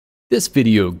This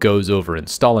video goes over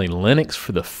installing Linux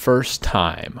for the first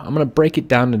time. I'm going to break it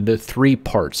down into 3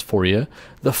 parts for you.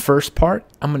 The first part,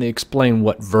 I'm going to explain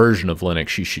what version of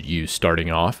Linux you should use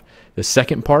starting off. The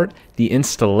second part, the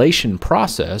installation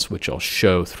process, which I'll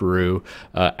show through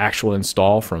actual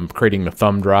install from creating the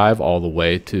thumb drive all the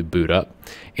way to boot up.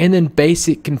 And then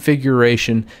basic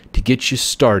configuration to get you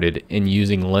started in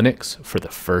using Linux for the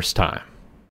first time.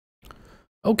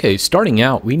 Okay, starting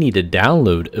out, we need to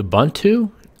download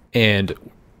Ubuntu. And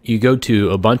you go to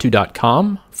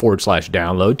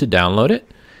ubuntu.com/download to download it.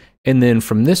 And then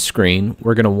from this screen,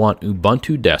 we're going to want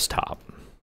Ubuntu Desktop.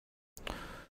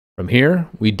 From here,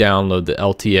 we download the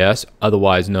LTS,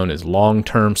 otherwise known as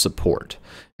long-term support.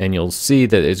 And you'll see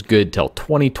that it's good till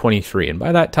 2023. And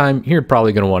by that time, you're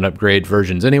probably going to want to upgrade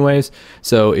versions anyways.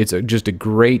 So it's just a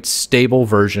great stable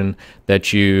version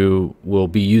that you will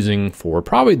be using for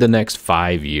probably the next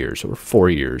 5 years or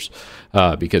 4 years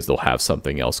because they'll have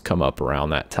something else come up around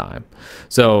that time.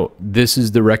 So this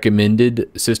is the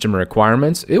recommended system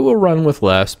requirements. It will run with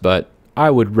less, but I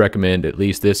would recommend at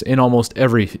least this, and almost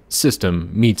every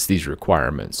system meets these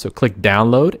requirements. So click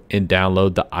download and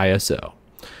download the ISO.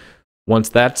 Once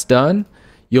that's done,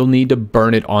 you'll need to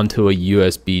burn it onto a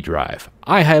USB drive.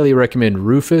 I highly recommend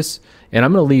Rufus, and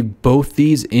I'm going to leave both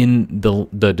these in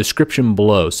the description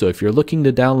below. So if you're looking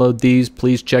to download these,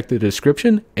 please check the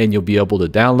description and you'll be able to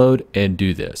download and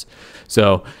do this.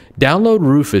 So download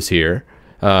Rufus here.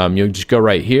 You'll just go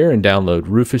right here and download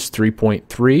Rufus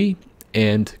 3.3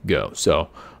 and go. So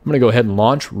I'm going to go ahead and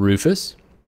launch Rufus.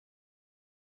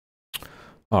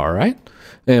 All right.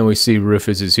 And we see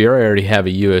Rufus is here. I already have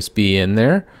a USB in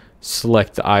there.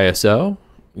 Select the ISO.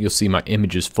 You'll see my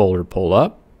images folder pull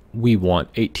up. We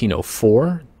want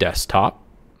 1804 desktop.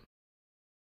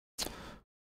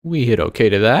 We hit OK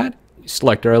to that.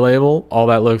 Select our label. All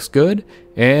that looks good.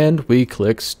 And we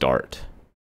click start.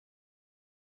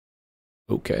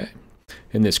 OK.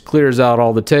 And this clears out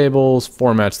all the tables,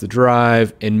 formats the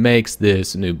drive, and makes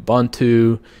this an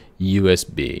Ubuntu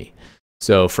USB.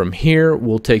 So from here,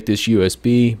 we'll take this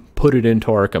USB, put it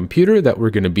into our computer that we're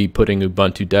going to be putting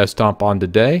Ubuntu Desktop on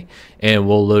today, and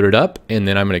we'll load it up, and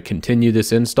then I'm going to continue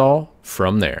this install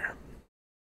from there.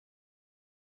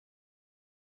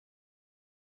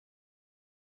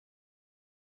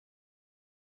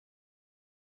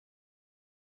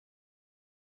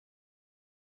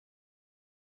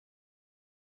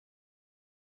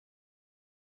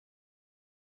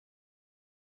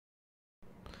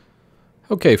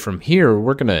 Okay, from here,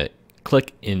 we're going to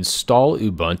click Install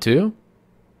Ubuntu.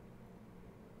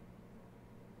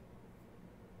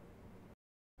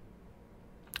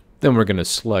 Then we're going to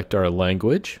select our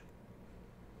language.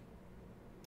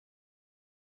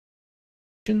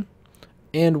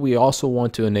 And we also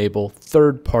want to enable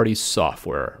third-party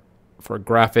software for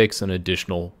graphics and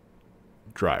additional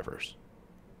drivers.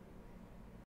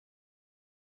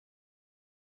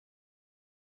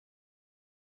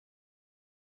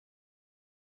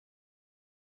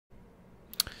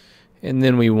 And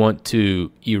then we want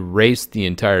to erase the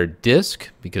entire disk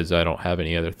because I don't have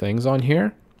any other things on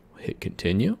here. Hit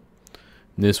continue.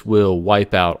 This will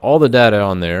wipe out all the data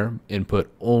on there and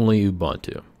put only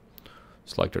Ubuntu.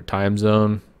 Select our time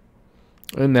zone.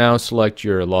 And now select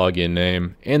your login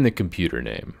name and the computer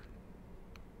name.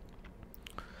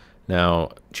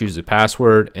 Now choose a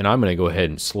password, and I'm going to go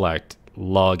ahead and select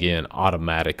login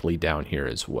automatically down here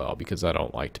as well because I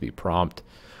don't like to be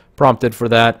prompted for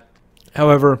that.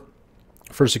 However,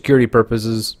 for security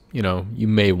purposes, you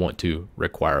may want to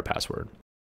require a password.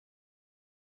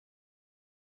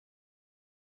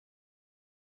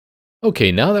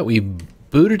 Okay, now that we've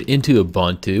booted into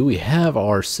Ubuntu, we have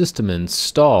our system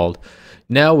installed.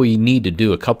 Now we need to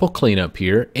do a couple cleanup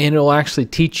here, and it'll actually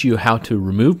teach you how to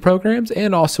remove programs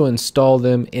and also install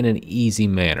them in an easy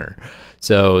manner.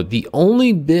 So the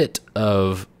only bit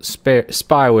of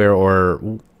spyware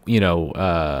or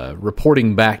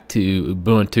reporting back to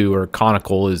Ubuntu or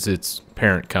Conical is its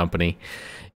parent company,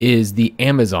 is the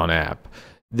Amazon app.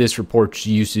 This reports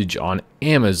usage on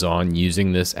Amazon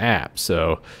using this app.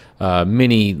 So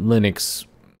many Linux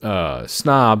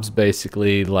snobs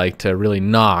basically like to really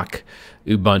knock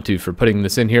Ubuntu for putting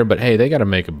this in here, but hey, they got to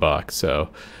make a buck. So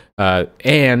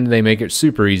and they make it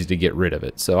super easy to get rid of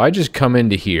it. So I just come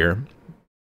into here,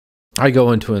 I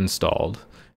go into installed,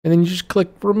 and then you just click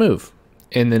remove.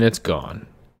 And then it's gone.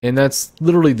 And that's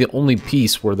literally the only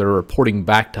piece where they're reporting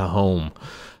back to home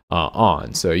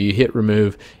on. So you hit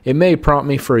remove. It may prompt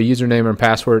me for a username or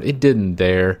password. It didn't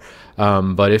there.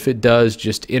 But if it does,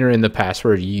 just enter in the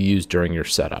password you used during your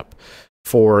setup.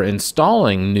 For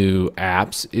installing new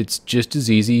apps, it's just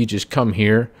as easy. You just come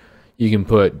here. You can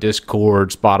put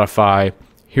Discord, Spotify.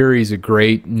 Here is a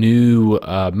great new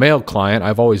mail client.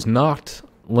 I've always knocked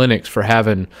Linux for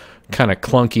having kind of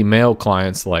clunky mail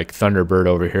clients like Thunderbird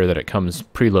over here that it comes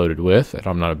preloaded with, that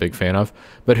I'm not a big fan of.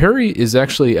 But Hurry is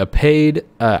actually a paid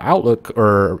Outlook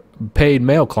or paid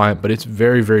mail client, but it's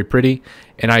very, very pretty,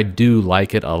 and I do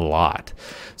like it a lot.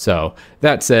 So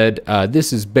that said,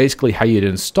 this is basically how you'd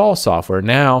install software.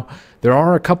 Now, there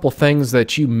are a couple things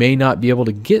that you may not be able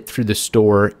to get through the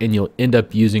store, and you'll end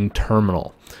up using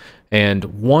Terminal. And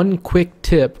one quick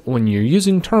tip, when you're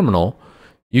using Terminal,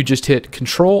 you just hit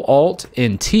Control Alt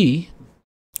and T,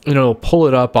 and it'll pull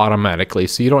it up automatically.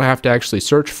 So you don't have to actually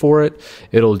search for it.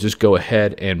 It'll just go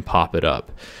ahead and pop it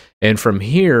up. And from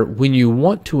here, when you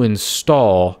want to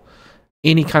install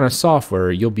any kind of software,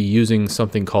 you'll be using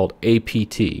something called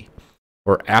APT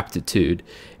or Aptitude.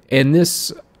 And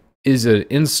this is an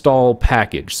install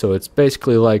package. So it's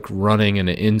basically like running an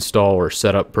install or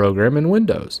setup program in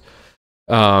Windows.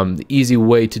 The easy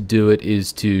way to do it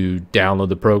is to download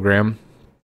the program.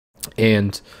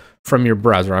 And from your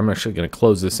browser, I'm actually going to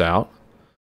close this out.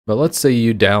 But let's say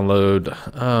you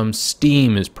download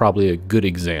Steam is probably a good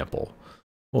example.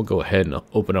 We'll go ahead and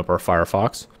open up our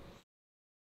Firefox.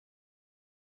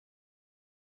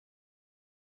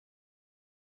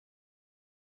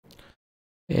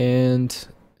 And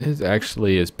it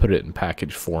actually has put it in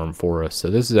package form for us. So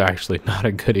this is actually not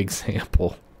a good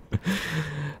example.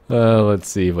 Let's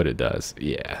see what it does.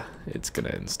 Yeah, it's going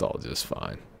to install just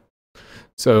fine.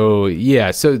 So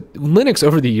yeah, so Linux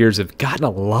over the years have gotten a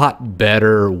lot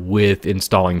better with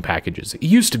installing packages. It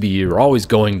used to be you're always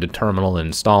going to terminal and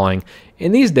installing.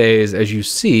 And these days, as you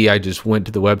see, I just went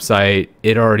to the website.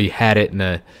 It already had it in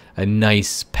a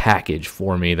nice package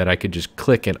for me that I could just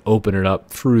click and open it up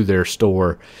through their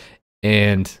store.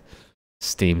 And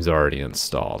Steam's already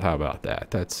installed. How about that?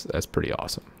 That's pretty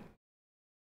awesome.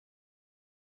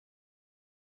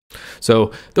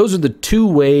 So those are the two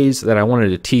ways that I wanted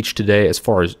to teach today as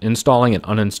far as installing and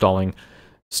uninstalling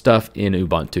stuff in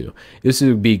Ubuntu. This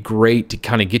would be great to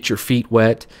kind of get your feet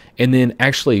wet, and then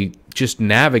actually just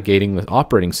navigating the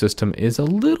operating system is a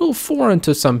little foreign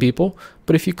to some people,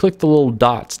 but if you click the little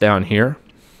dots down here,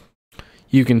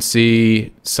 you can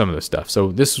see some of the stuff.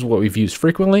 So this is what we've used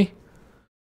frequently.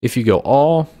 If you go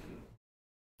all,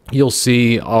 you'll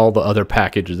see all the other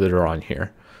packages that are on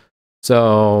here.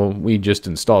 So we just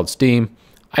installed Steam.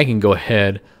 I can go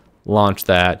ahead, launch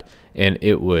that, and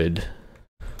it would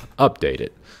update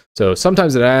it. So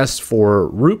sometimes it asks for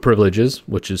root privileges,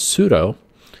 which is sudo,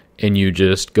 and you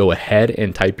just go ahead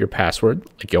and type your password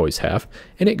like you always have,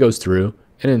 and it goes through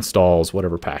and installs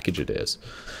whatever package it is.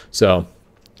 So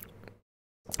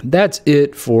that's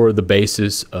it for the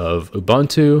basis of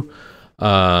Ubuntu.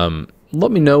 Let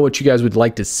me know what you guys would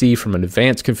like to see from an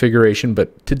advanced configuration,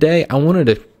 but today I wanted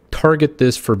to target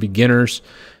this for beginners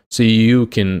so you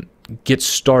can get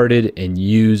started and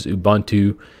use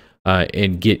Ubuntu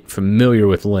and get familiar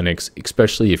with Linux,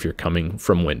 especially if you're coming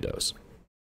from Windows.